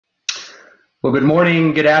Well, good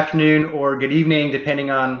morning, good afternoon, or good evening,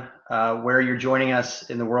 depending on where you're joining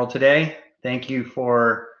us in the world today. Thank you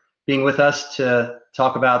for being with us to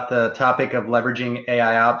talk about the topic of leveraging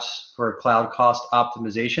AIOps for cloud cost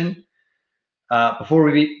optimization. Before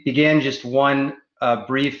we begin, just one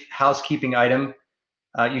brief housekeeping item.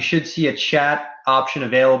 You should see a chat option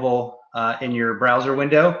available in your browser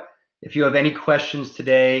window. If you have any questions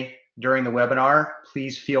today during the webinar,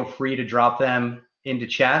 please feel free to drop them into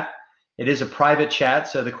chat. It is a private chat,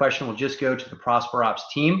 so the question will just go to the ProsperOps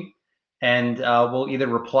team, and we'll either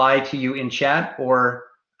reply to you in chat, or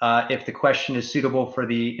if the question is suitable for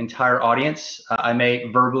the entire audience, I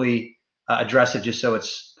may verbally address it just so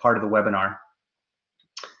it's part of the webinar.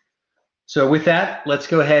 So with that, let's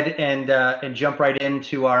go ahead and jump right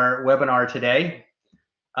into our webinar today.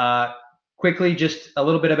 Quickly, just a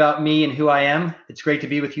little bit about me and who I am. It's great to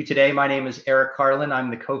be with you today. My name is Erik Carlin. I'm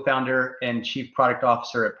the co-founder and chief product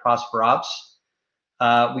officer at ProsperOps.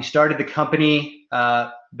 We started the company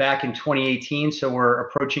back in 2018, so we're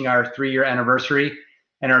approaching our 3-year anniversary.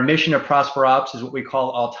 And our mission of ProsperOps is what we call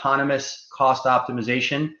autonomous cost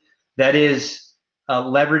optimization. That is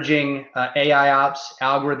leveraging AIOps,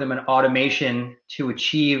 algorithm, and automation to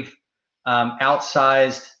achieve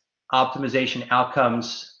outsized optimization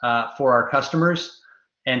outcomes for our customers.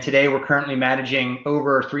 And today we're currently managing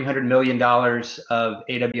over $300 million of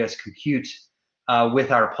AWS compute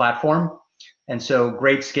with our platform. And so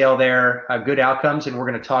great scale there, good outcomes, and we're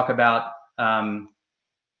going to talk about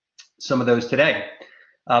some of those today.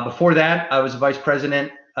 Before that, I was vice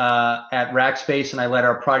president at Rackspace, and I led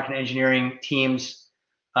our product and engineering teams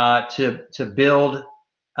to build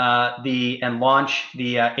and launch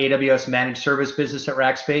the AWS managed service business at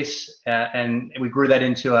Rackspace, and we grew that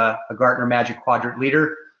into a Gartner Magic Quadrant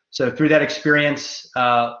leader. So through that experience,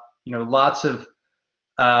 lots of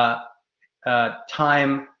time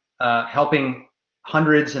helping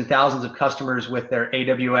hundreds and thousands of customers with their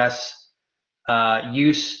AWS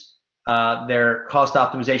use, their cost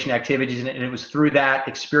optimization activities, and it was through that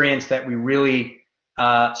experience that we really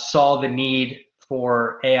saw the need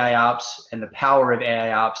for AIOps and the power of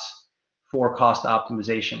AIOps for cost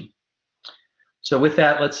optimization. So with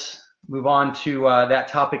that, let's move on to that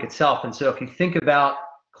topic itself. And so if you think about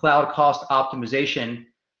cloud cost optimization,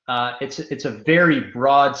 it's a very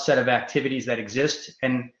broad set of activities that exist,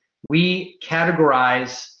 and we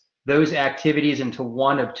categorize those activities into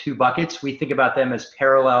one of two buckets. We think about them as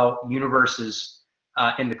parallel universes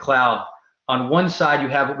in the cloud. On one side, you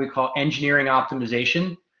have what we call engineering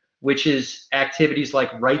optimization, which is activities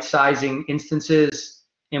like right-sizing instances,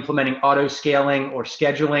 implementing auto-scaling or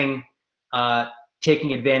scheduling,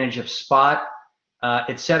 taking advantage of Spot,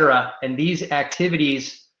 etc. And these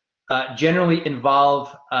activities generally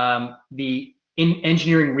involve the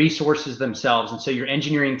engineering resources themselves. And so your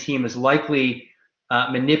engineering team is likely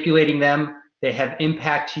manipulating them. They have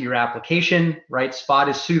impact to your application, right? Spot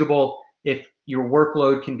is suitable if your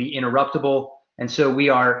workload can be interruptible. And so we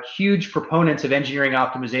are huge proponents of engineering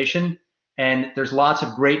optimization, and there's lots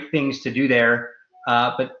of great things to do there.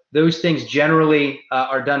 But those things generally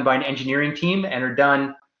are done by an engineering team and are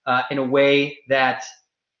done in a way that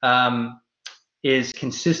is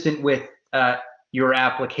consistent with your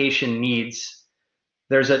application needs.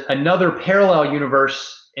 There's another parallel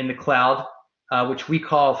universe in the cloud, which we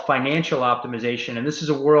call financial optimization. And this is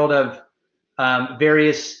a world of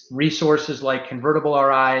various resources like convertible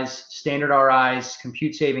RIs, standard RIs,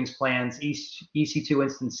 compute savings plans, EC2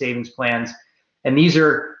 instance savings plans. And these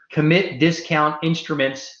are commit discount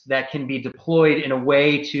instruments that can be deployed in a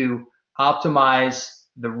way to optimize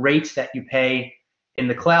the rates that you pay in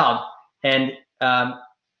the cloud. And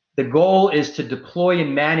the goal is to deploy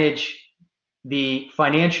and manage the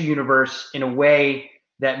financial universe in a way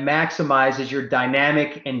that maximizes your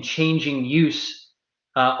dynamic and changing use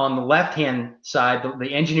on the left-hand side,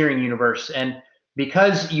 the engineering universe. And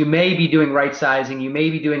because you may be doing right sizing, you may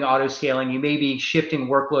be doing auto scaling, you may be shifting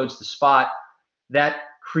workloads to Spot, that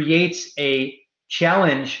creates a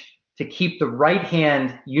challenge to keep the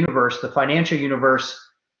right-hand universe, the financial universe,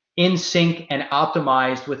 in sync and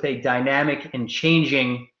optimized with a dynamic and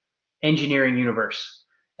changing engineering universe.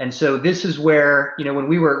 And so this is where, when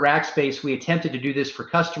we were at Rackspace, we attempted to do this for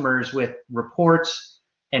customers with reports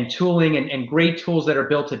and tooling and great tools that are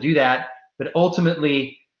built to do that. But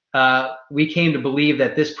ultimately, we came to believe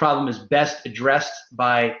that this problem is best addressed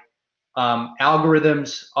by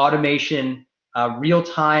algorithms, automation,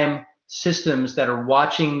 real-time systems that are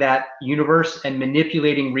watching that universe and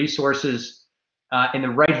manipulating resources in the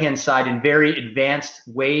right-hand side in very advanced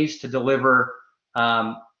ways to deliver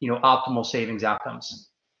optimal savings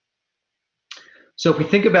outcomes. So if we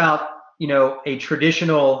think about a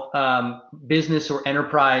traditional business or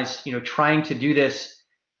enterprise, trying to do this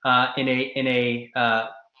in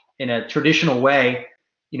a traditional way,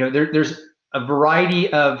 there's a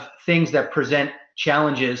variety of things that present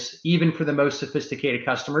challenges, even for the most sophisticated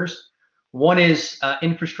customers. One is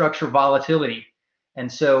infrastructure volatility.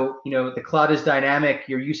 And so, the cloud is dynamic,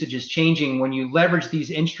 your usage is changing. When you leverage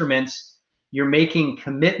these instruments, you're making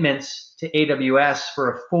commitments to AWS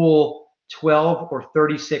for a full 12 or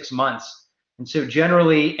 36 months. And so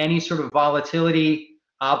generally, any sort of volatility,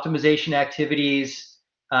 optimization activities,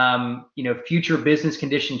 future business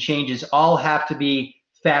condition changes all have to be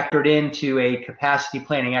factored into a capacity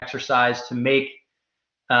planning exercise to make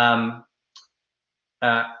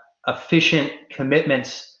efficient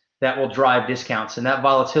commitments that will drive discounts. And that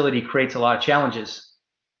volatility creates a lot of challenges.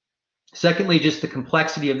 Secondly, just the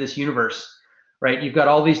complexity of this universe, right? You've got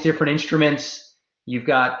all these different instruments. You've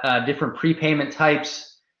got different prepayment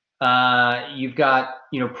types. You've got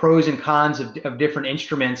pros and cons of different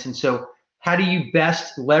instruments. And so how do you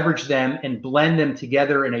best leverage them and blend them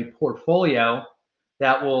together in a portfolio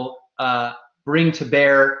that will bring to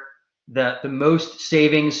bear the most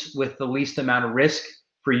savings with the least amount of risk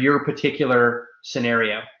for your particular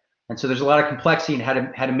scenario? And so there's a lot of complexity in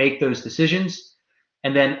how to make those decisions.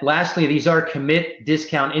 And then lastly, these are commit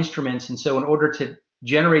discount instruments. And so in order to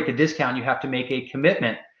generate the discount, you have to make a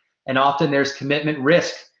commitment. And often there's commitment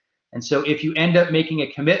risk. And so if you end up making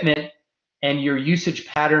a commitment and your usage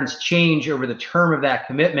patterns change over the term of that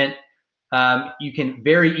commitment, you can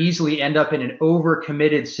very easily end up in an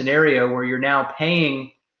overcommitted scenario where you're now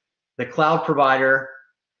paying the cloud provider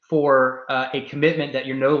for a commitment that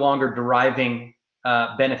you're no longer deriving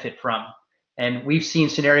benefit from. And we've seen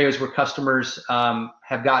scenarios where customers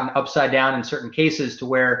have gotten upside down in certain cases to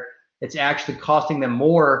where it's actually costing them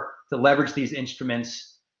more to leverage these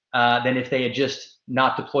instruments than if they had just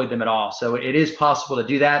not deployed them at all. So it is possible to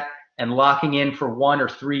do that, and locking in for 1 or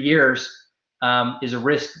 3 years is a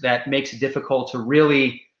risk that makes it difficult to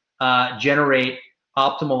really generate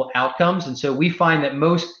optimal outcomes. And so we find that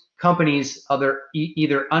most companies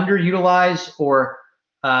either underutilize or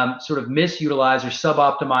sort of misutilize or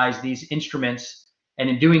suboptimize these instruments, and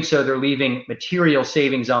in doing so, they're leaving material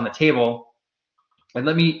savings on the table. And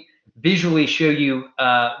let me visually show you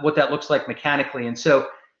what that looks like mechanically. And so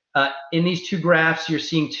in these two graphs, you're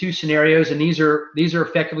seeing two scenarios, and these are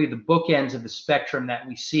effectively the bookends of the spectrum that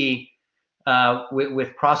we see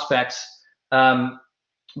with prospects.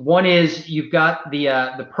 One is you've got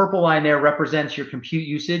the purple line there represents your compute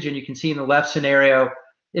usage, and you can see in the left scenario,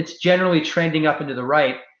 it's generally trending up and to the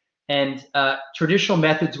right. And traditional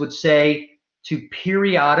methods would say to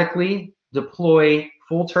periodically deploy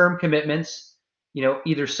full-term commitments,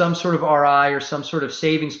 either some sort of RI or some sort of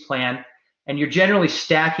savings plan, and you're generally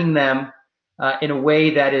stacking them in a way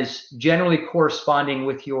that is generally corresponding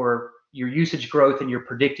with your usage growth and your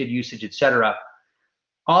predicted usage, et cetera.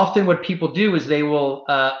 Often what people do is they will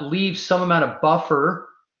leave some amount of buffer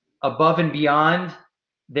above and beyond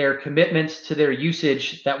their commitments to their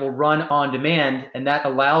usage that will run on demand, and that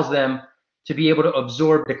allows them to be able to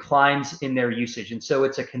absorb declines in their usage. And so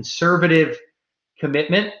it's a conservative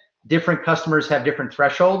commitment. Different customers have different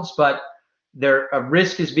thresholds, but a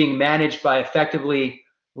risk is being managed by effectively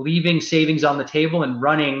leaving savings on the table and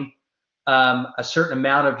running a certain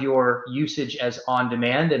amount of your usage as on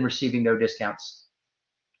demand and receiving no discounts.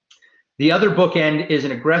 The other bookend is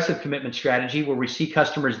an aggressive commitment strategy where we see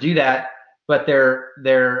customers do that, but they're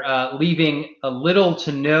leaving a little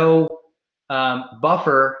to no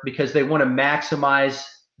buffer because they want to maximize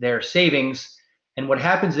their savings. And what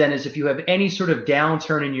happens then is if you have any sort of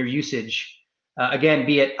downturn in your usage, again,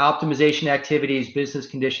 be it optimization activities, business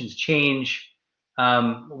conditions change,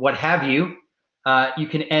 what have you, you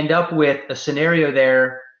can end up with a scenario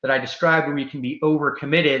there that I described where you can be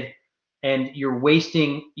overcommitted and you're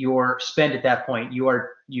wasting your spend at that point.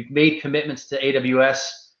 You've made commitments to AWS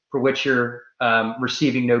for which you're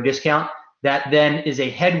receiving no discount. That then is a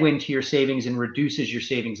headwind to your savings and reduces your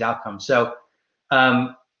savings outcome. So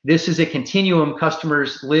this is a continuum.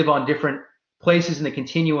 Customers live on different places in the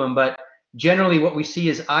continuum, but generally what we see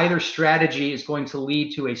is either strategy is going to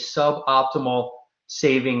lead to a suboptimal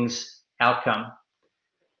savings outcome.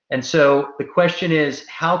 And so the question is,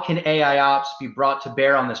 how can AIOps be brought to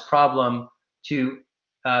bear on this problem to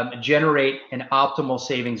generate an optimal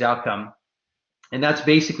savings outcome? And that's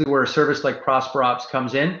basically where a service like ProsperOps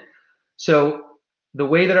comes in. So the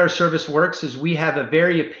way that our service works is we have a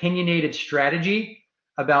very opinionated strategy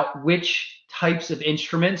about which types of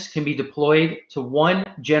instruments can be deployed to, one,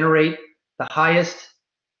 generate the highest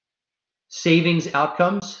savings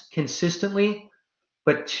outcomes consistently,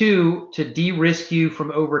 but two, to de-risk you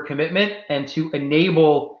from overcommitment and to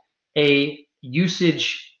enable a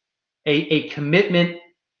usage, a commitment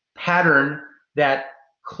pattern that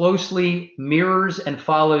closely mirrors and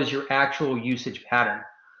follows your actual usage pattern.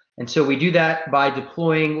 And so we do that by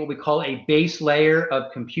deploying what we call a base layer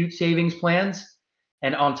of compute savings plans.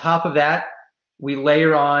 And on top of that, we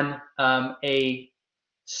layer on a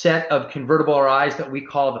set of convertible RIs that we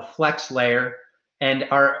call the flex layer. And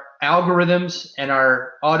our algorithms and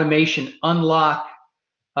our automation unlock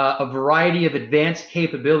a variety of advanced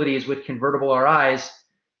capabilities with convertible RIs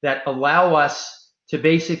that allow us to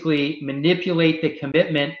basically manipulate the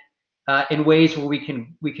commitment in ways where we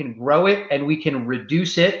can grow it and we can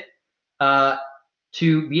reduce it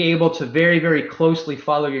to be able to very, very closely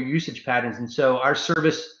follow your usage patterns. And so our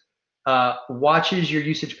service watches your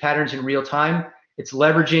usage patterns in real time. It's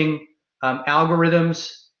leveraging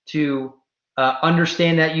algorithms to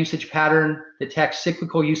understand that usage pattern, detect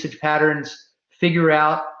cyclical usage patterns, figure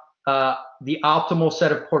out the optimal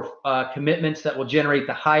set of commitments that will generate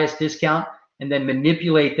the highest discount, and then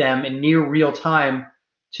manipulate them in near real time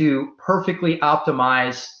to perfectly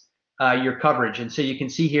optimize your coverage. And so you can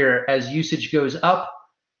see here, as usage goes up,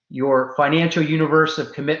 your financial universe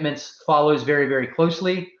of commitments follows very, very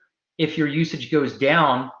closely. If your usage goes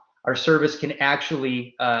down, our service can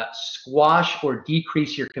actually squash or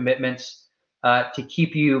decrease your commitments to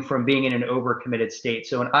keep you from being in an overcommitted state.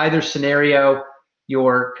 So in either scenario,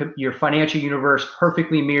 your financial universe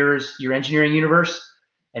perfectly mirrors your engineering universe.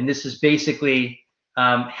 And this is basically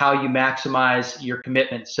how you maximize your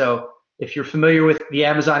commitment. So if you're familiar with the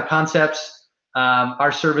Amazon concepts,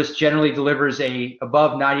 our service generally delivers a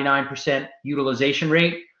above 99% utilization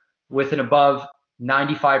rate with an above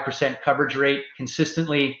 95% coverage rate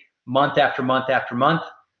consistently month after month after month,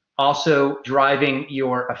 also driving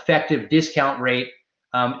your effective discount rate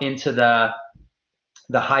into the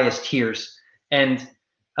highest tiers. And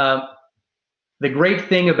the great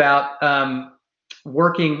thing about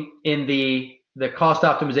working in the cost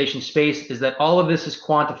optimization space is that all of this is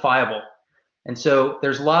quantifiable. And so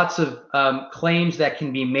there's lots of claims that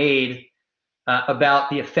can be made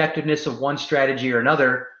about the effectiveness of one strategy or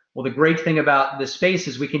another. Well, the great thing about this space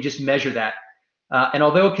is we can just measure that. And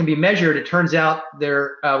although it can be measured, it turns out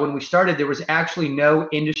when we started, there was actually no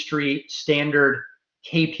industry standard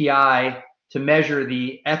KPI to measure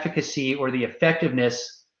the efficacy or the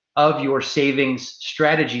effectiveness of your savings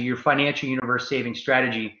strategy, your financial universe savings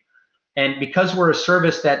strategy. And because we're a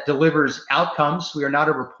service that delivers outcomes, we are not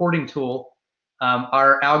a reporting tool.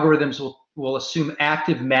 Our algorithms will assume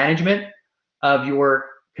active management of your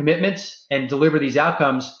commitments and deliver these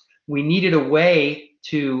outcomes. We needed a way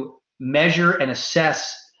to measure and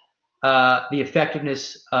assess the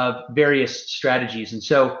effectiveness of various strategies. And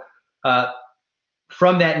so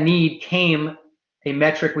from that need came a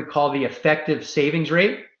metric we call the effective savings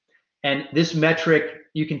rate. And this metric,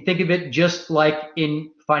 you can think of it just like in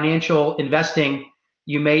financial investing.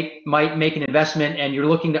 You might make an investment and you're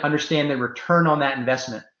looking to understand the return on that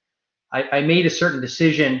investment. I made a certain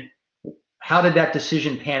decision. How did that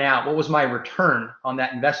decision pan out? What was my return on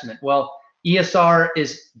that investment? Well, ESR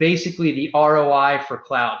is basically the ROI for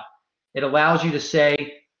cloud. It allows you to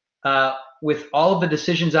say, with all of the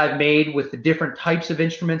decisions I've made, with the different types of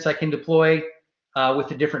instruments I can deploy, with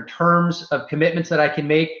the different terms of commitments that I can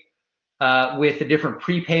make, with the different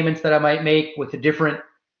prepayments that I might make, with the different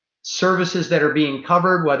services that are being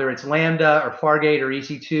covered, whether it's Lambda or Fargate or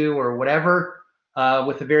EC2 or whatever,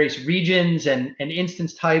 with the various regions and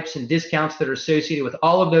instance types and discounts that are associated with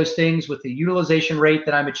all of those things, with the utilization rate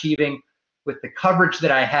that I'm achieving, with the coverage that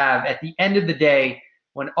I have. At the end of the day,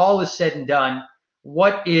 when all is said and done,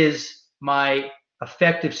 what is my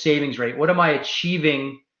effective savings rate? What am I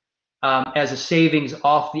achieving as a savings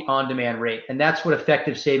off the on-demand rate? And that's what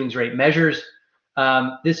effective savings rate measures.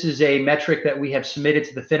 This is a metric that we have submitted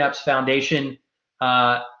to the FinOps Foundation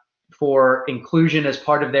for inclusion as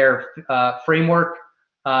part of their framework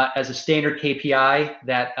as a standard KPI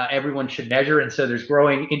that everyone should measure. And so there's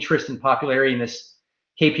growing interest and popularity in this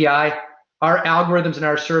KPI. Our algorithms and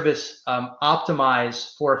our service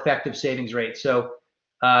optimize for effective savings rate. So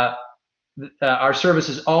our service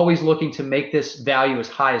is always looking to make this value as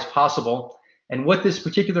high as possible. And what this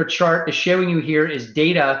particular chart is showing you here is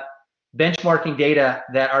data, benchmarking data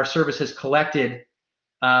that our service has collected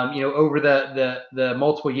over the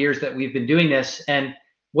multiple years that we've been doing this. And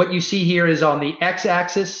what you see here is on the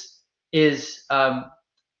x-axis is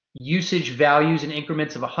usage values in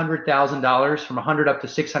increments of $100,000 from 100 up to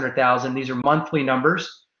 600,000. These are monthly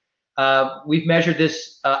numbers. We've measured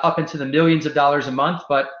this up into the millions of dollars a month,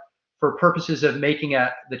 but for purposes of making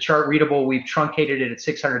the chart readable, we've truncated it at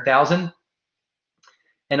 600,000.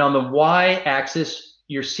 And on the y-axis,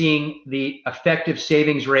 you're seeing the effective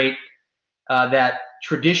savings rate that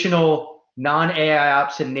traditional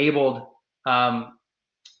non-AIOps enabled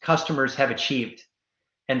customers have achieved.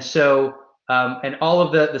 And so, and all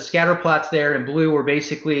of the scatter plots there in blue are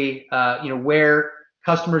basically, where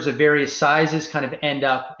customers of various sizes kind of end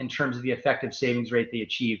up in terms of the effective savings rate they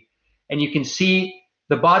achieve. And you can see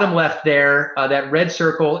the bottom left there, that red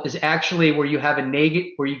circle is actually where you have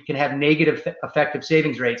where you can have negative effective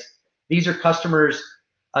savings rates. These are customers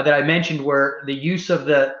that I mentioned where the use of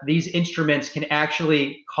these instruments can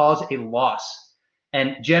actually cause a loss.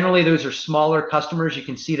 And generally those are smaller customers. You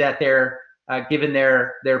can see that there, given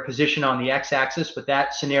their position on the x-axis, but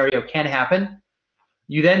that scenario can happen.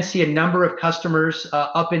 You then see a number of customers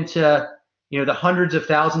up into the hundreds of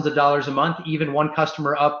thousands of dollars a month, even one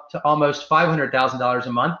customer up to almost $500,000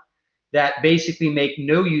 a month that basically make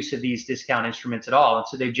no use of these discount instruments at all. And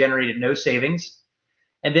so they've generated no savings.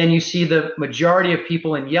 And then you see the majority of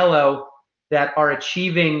people in yellow that are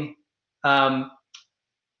achieving,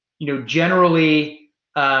 generally,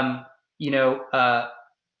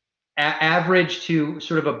 average to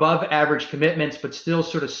sort of above average commitments, but still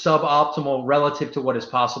sort of suboptimal relative to what is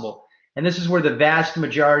possible. And this is where the vast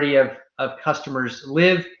majority of customers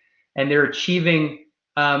live, and they're achieving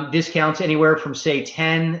discounts anywhere from say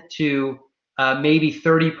 10 to maybe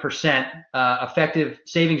 30% effective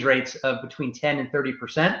savings rates of between 10 and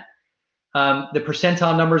 30%. The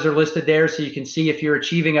percentile numbers are listed there, so you can see if you're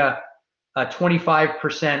achieving a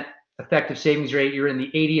 25% effective savings rate, you're in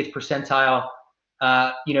the 80th percentile.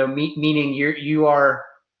 Meaning you are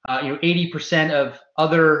 80% of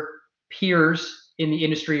other peers in the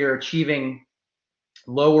industry are achieving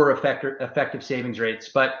lower effective savings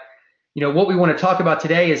rates. But what we want to talk about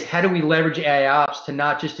today is how do we leverage AIOps to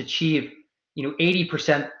not just achieve 80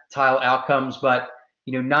 percentile outcomes, but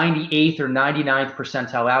 98th or 99th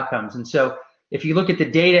percentile outcomes. And so if you look at the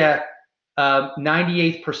data,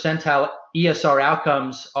 98th percentile ESR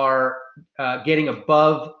outcomes are getting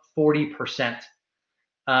above 40%.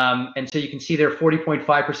 And so you can see there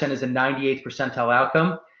 40.5% is a 98th percentile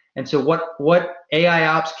outcome. And so what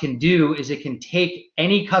AIOps can do is it can take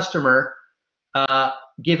any customer,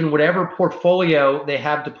 given whatever portfolio they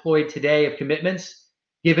have deployed today of commitments,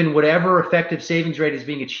 given whatever effective savings rate is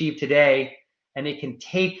being achieved today, and it can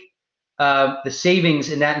take the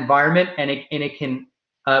savings in that environment and it can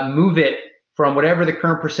move it from whatever the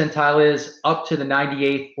current percentile is up to the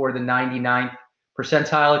 98th or the 99th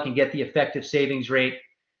percentile. It can get the effective savings rate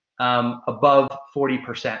above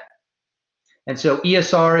 40%. And so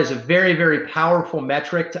ESR is a very, very powerful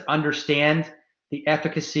metric to understand the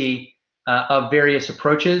efficacy of various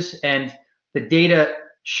approaches. And the data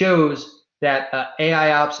shows that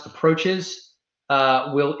AIOps approaches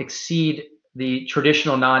will exceed the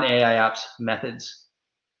traditional non-AIOps methods.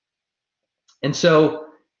 And so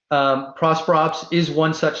ProsperOps is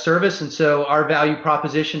one such service. And so our value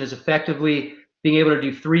proposition is effectively being able to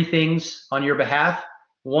do three things on your behalf.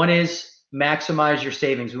 One is maximize your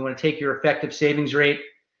savings. We want to take your effective savings rate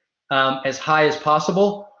as high as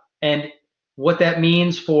possible. And what that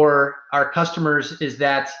means for our customers is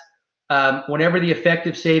that whenever the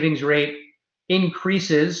effective savings rate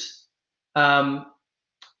increases,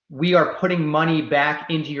 we are putting money back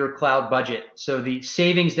into your cloud budget. So the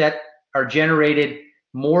savings that are generated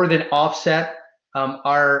more than offset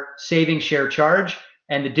our savings share charge,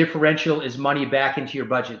 and the differential is money back into your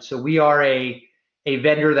budget. So we are a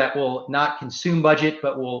vendor that will not consume budget,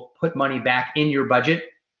 but will put money back in your budget.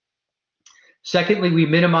 Secondly, we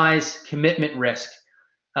minimize commitment risk.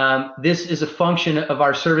 This is a function of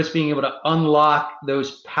our service being able to unlock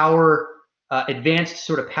those advanced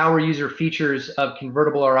sort of power user features of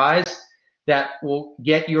convertible RIs that will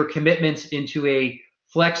get your commitments into a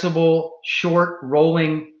flexible, short,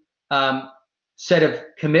 rolling set of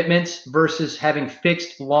commitments versus having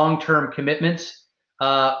fixed long-term commitments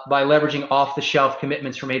by leveraging off-the-shelf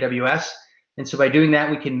commitments from AWS. And so by doing that,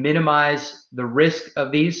 we can minimize the risk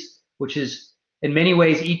of these, which is in many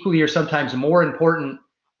ways equally or sometimes more important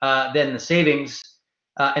than the savings.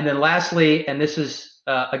 And then lastly, and this is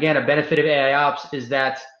again a benefit of AIOps, is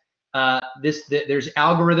that there's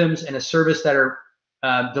algorithms and a service that are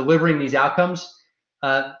delivering these outcomes.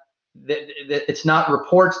 It's not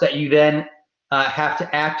reports that you then have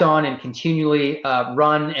to act on and continually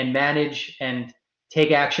run and manage and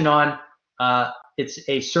take action on. It's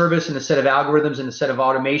a service and a set of algorithms and a set of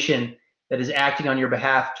automation that is acting on your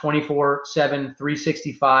behalf 24/7,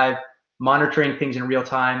 365, monitoring things in real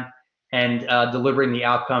time and delivering the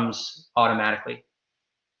outcomes automatically.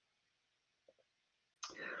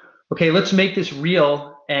 Okay, let's make this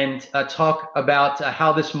real and talk about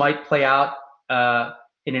how this might play out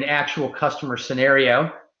in an actual customer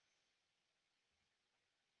scenario.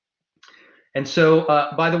 And so,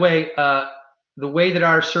 by the way that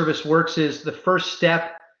our service works is the first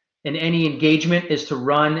step in any engagement is to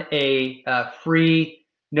run a free,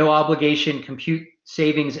 no obligation compute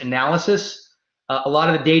savings analysis. A lot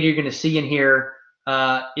of the data you're going to see in here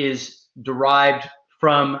is derived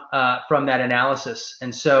from that analysis.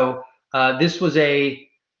 And so this was a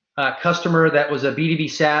customer that was a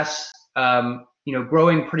B2B SaaS,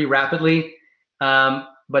 growing pretty rapidly.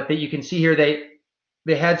 But that you can see here,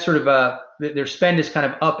 they had sort of their spend is kind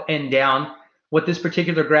of up and down. What this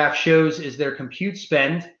particular graph shows is their compute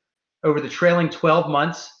spend over the trailing 12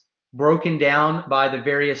 months broken down by the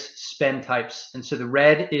various spend types. And so the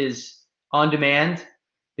red is on demand,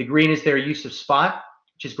 the green is their use of spot,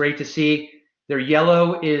 which is great to see. Their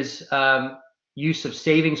yellow is use of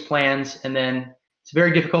savings plans, and then it's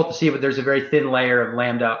very difficult to see, but there's a very thin layer of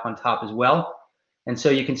Lambda on top as well. And so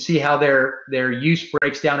you can see how their use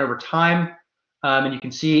breaks down over time. And you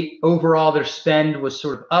can see overall their spend was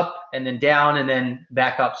sort of up and then down and then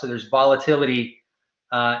back up. So there's volatility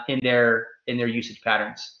in their usage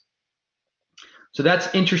patterns. So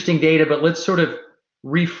that's interesting data, but let's sort of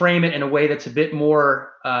reframe it in a way that's a bit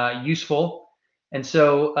more useful. And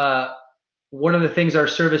so one of the things our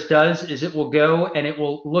service does is it will go and it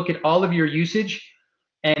will look at all of your usage,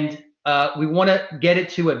 and we want to get it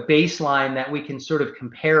to a baseline that we can sort of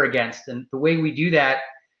compare against. And the way we do that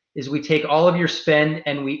is we take all of your spend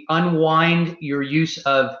and we unwind your use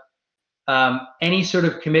of any sort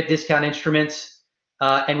of commit discount instruments,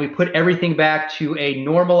 and we put everything back to a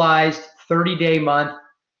normalized 30-day month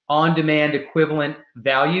on-demand equivalent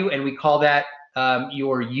value, and we call that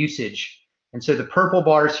your usage. And so the purple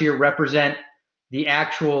bars here represent the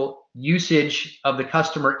actual usage of the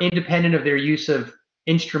customer independent of their use of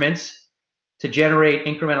instruments to generate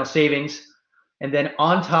incremental savings. And then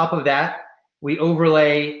on top of that, we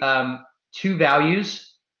overlay two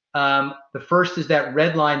values. The first is that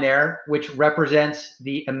red line there, which represents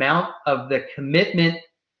the amount of the commitment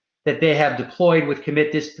that they have deployed with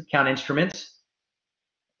commit discount instruments.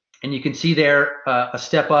 And you can see there a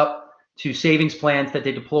step up to savings plans that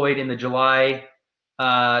they deployed in the July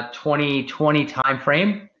 2020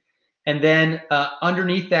 timeframe. And then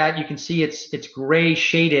underneath that, you can see it's gray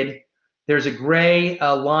shaded. There's a gray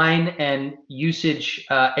line and usage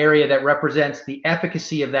area that represents the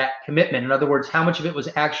efficacy of that commitment. In other words, how much of it was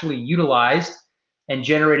actually utilized and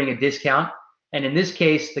generating a discount. And in this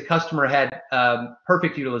case, the customer had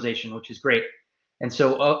perfect utilization, which is great. And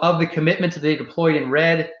so of the commitments that they deployed in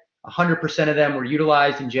red, 100% of them were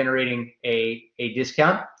utilized and generating a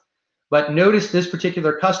discount. But notice this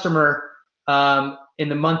particular customer in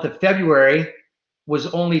the month of February was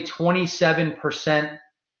only 27%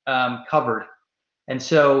 covered. And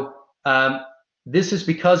so this is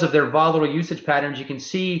because of their volatile usage patterns. You can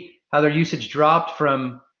see how their usage dropped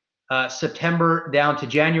from September down to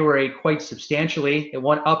January quite substantially. It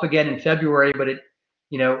went up again in February, but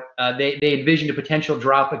they envisioned a potential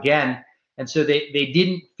drop again. And so they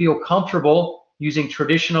didn't feel comfortable using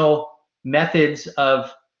traditional methods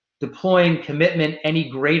of deploying commitment any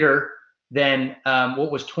greater than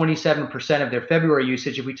what was 27% of their February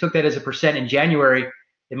usage. If we took that as a percent in January,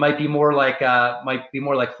 it might be more like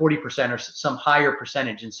 40% or some higher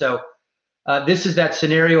percentage. And so this is that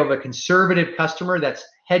scenario of a conservative customer that's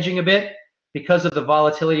hedging a bit because of the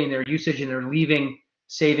volatility in their usage, and they're leaving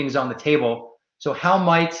savings on the table. So how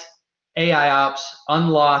might AIOps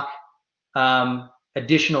unlock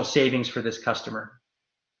additional savings for this customer?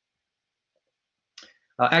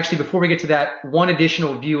 Actually, before we get to that, one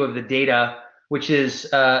additional view of the data, which is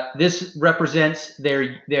this represents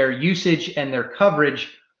their usage and their coverage.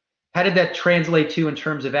 How did that translate to in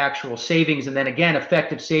terms of actual savings? And then again,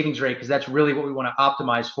 effective savings rate, because that's really what we want to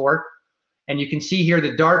optimize for. And you can see here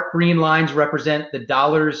the dark green lines represent the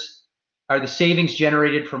dollars, are the savings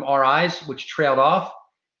generated from RIs, which trailed off.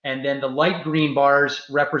 And then the light green bars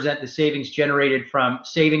represent the savings generated from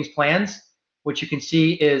savings plans, which you can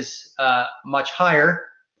see is much higher.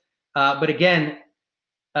 But again,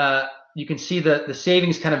 you can see the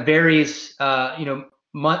savings kind of varies,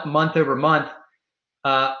 month over month.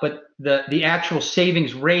 But the actual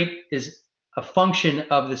savings rate is a function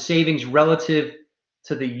of the savings relative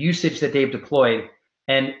to the usage that they've deployed.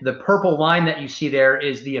 And the purple line that you see there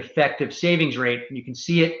is the effective savings rate. And you can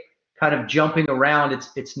see it kind of jumping around.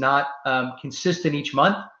 It's not consistent each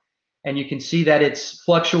month. And you can see that it's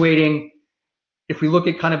fluctuating. If we look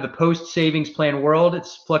at kind of the post savings plan world,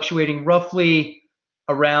 it's fluctuating roughly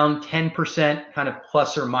around 10% kind of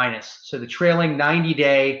plus or minus. So the trailing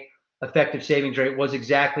 90-day effective savings rate was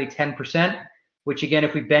exactly 10%, which again,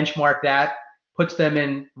 if we benchmark that puts them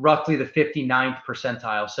in roughly the 59th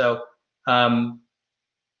percentile. So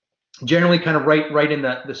generally kind of right in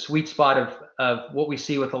the sweet spot of what we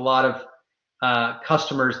see with a lot of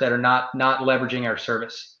customers that are not leveraging our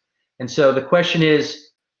service. And so the question is,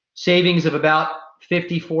 savings of about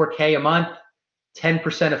 $54K a month,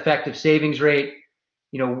 10% effective savings rate.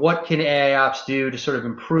 What can AIOps do to sort of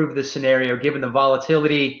improve this scenario given the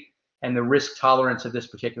volatility and the risk tolerance of this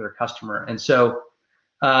particular customer? And so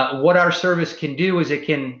what our service can do is it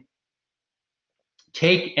can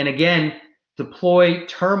take and again deploy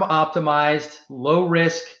term optimized, low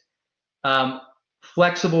risk,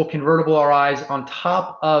 flexible convertible RIs on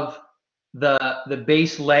top of the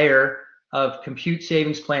base layer of compute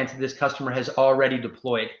savings plans that this customer has already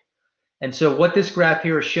deployed. And so what this graph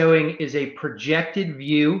here is showing is a projected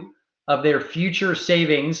view of their future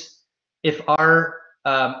savings if our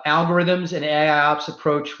algorithms and AIOps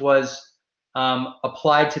approach was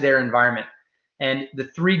applied to their environment. And the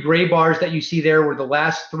three gray bars that you see there were the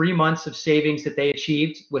last 3 months of savings that they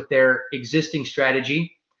achieved with their existing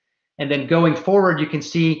strategy. And then going forward, you can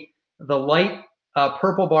see the light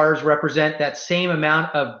purple bars represent that same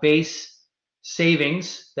amount of base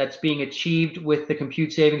savings that's being achieved with the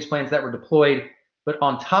compute savings plans that were deployed. But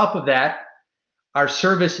on top of that, our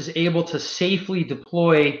service is able to safely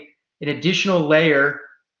deploy an additional layer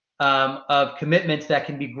of commitments that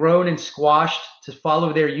can be grown and squashed to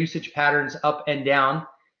follow their usage patterns up and down.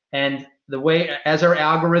 And the way, as our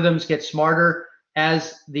algorithms get smarter,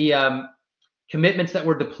 as the commitments that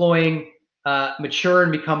we're deploying mature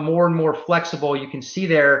and become more and more flexible, you can see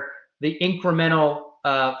there the incremental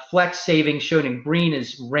flex savings shown in green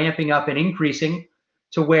is ramping up and increasing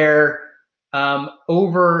to where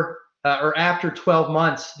over or after 12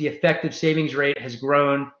 months, the effective savings rate has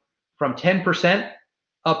grown from 10%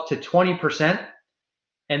 up to 20%.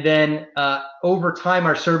 And then over time,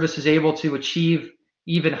 our service is able to achieve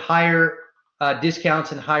even higher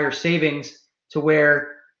discounts and higher savings to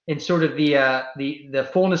where in sort of the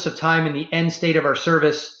fullness of time in the end state of our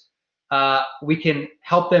service, we can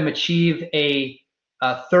help them achieve a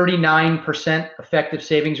 39% effective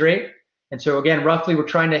savings rate. And so again, roughly we're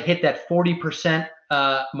trying to hit that 40%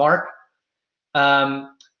 mark,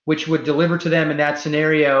 which would deliver to them in that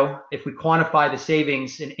scenario, if we quantify the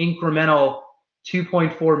savings, an incremental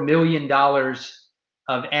 $2.4 million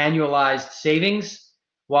of annualized savings,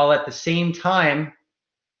 while at the same time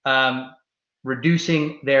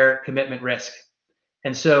reducing their commitment risk.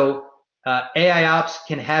 And so AIOps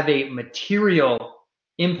can have a material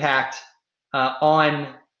impact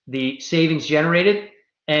on the savings generated.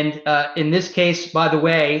 And in this case, by the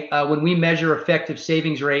way, when we measure effective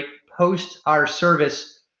savings rate post our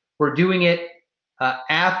service, we're doing it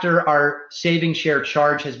after our savings share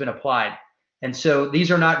charge has been applied. And so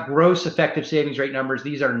these are not gross effective savings rate numbers.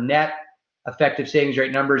 These are net effective savings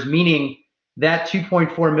rate numbers, meaning that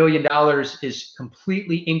 $2.4 million is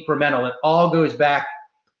completely incremental. It all goes back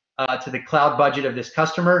to the cloud budget of this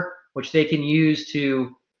customer, which they can use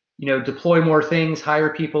to deploy more things,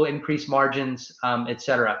 hire people, increase margins,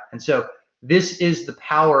 etc. And so this is the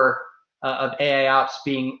power of AIOps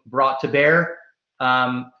being brought to bear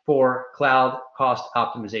for cloud cost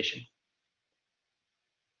optimization.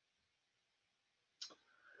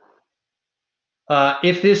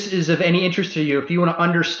 If this is of any interest to you, if you want to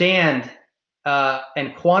understand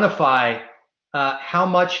and quantify how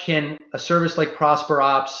much can a service like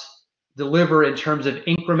ProsperOps deliver in terms of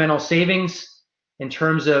incremental savings, in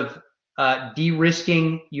terms of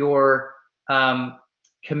de-risking your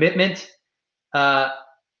commitment,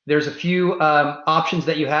 there's a few options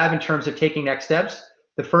that you have in terms of taking next steps.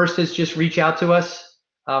 The first is just reach out to us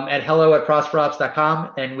at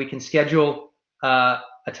hello@prosperops.com, and we can schedule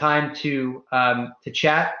a time to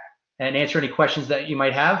chat and answer any questions that you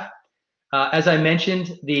might have. As I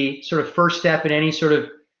mentioned, the sort of first step in any sort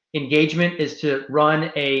of engagement is to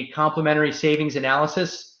run a complimentary savings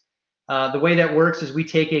analysis. The way that works is we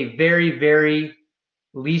take a very, very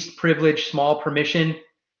least privileged small permission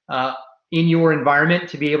in your environment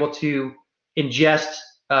to be able to ingest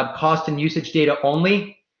cost and usage data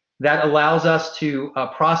only. That allows us to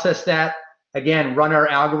process that, again, run our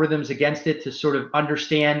algorithms against it to sort of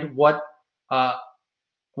understand what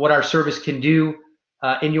our service can do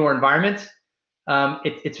in your environment.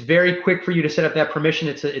 It's very quick for you to set up that permission.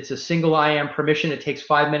 It's a single IAM permission. It takes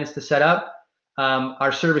 5 minutes to set up.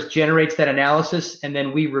 Our service generates that analysis, and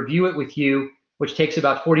then we review it with you, which takes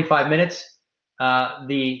about 45 minutes.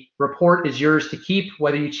 The report is yours to keep,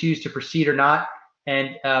 whether you choose to proceed or not.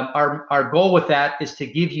 And our goal with that is to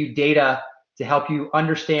give you data to help you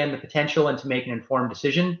understand the potential and to make an informed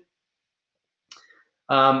decision.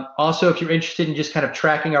 Also, if you're interested in just kind of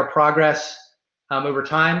tracking our progress, over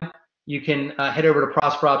time, you can head over to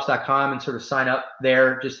ProsperOps.com and sort of sign up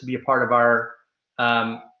there just to be a part of our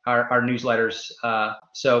newsletters.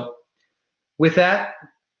 So with that,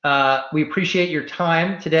 we appreciate your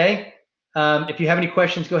time today. If you have any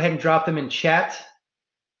questions, go ahead and drop them in chat.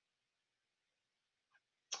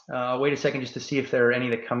 Wait a second just to see if there are any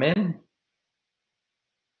that come in.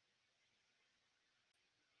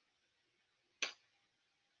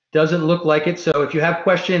 Doesn't look like it. So if you have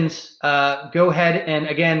questions, go ahead and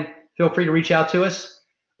again, feel free to reach out to us.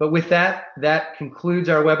 But with that, that concludes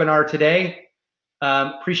our webinar today.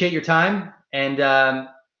 Appreciate your time, and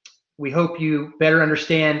we hope you better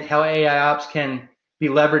understand how AIOps can be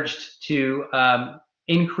leveraged to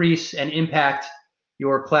increase and impact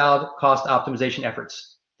your cloud cost optimization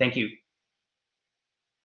efforts. Thank you.